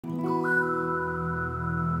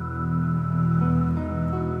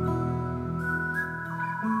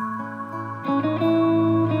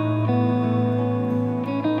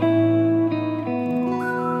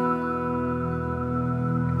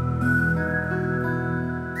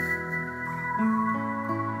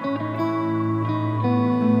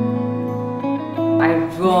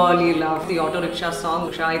really love the auto rickshaw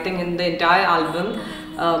song. I think in the entire album,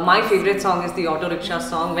 my favorite song is the auto rickshaw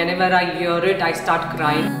song. Whenever I hear it, I start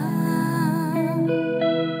crying.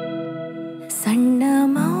 Sanna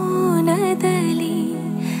maunadali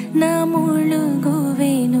na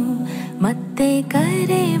muluguvenu matte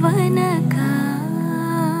karevanaka.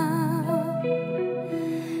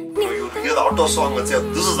 You hear the auto song and say,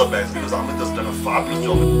 this is the best, because Amit has done a fabulous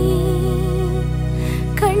job.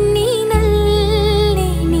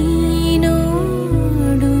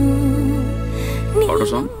 Auto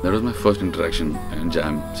song, that was my first interaction and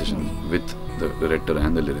jam session with the director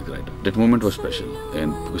and the lyric writer. That moment was special,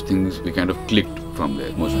 and because things we kind of clicked from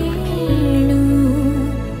there, most favorite.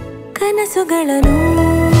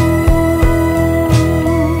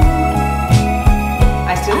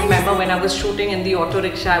 I still remember when I was shooting in the auto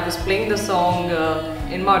rickshaw, I was playing the song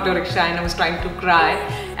in my auto rickshaw and I was trying to cry.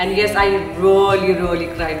 And yes, I really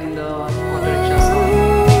cried in the auto rickshaw song.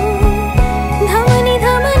 Dhamani,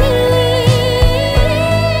 dhamani.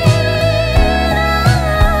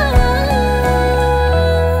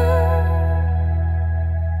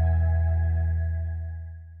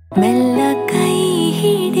 Mella Kai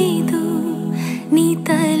Hididu ni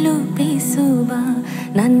talupisuva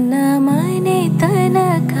nanna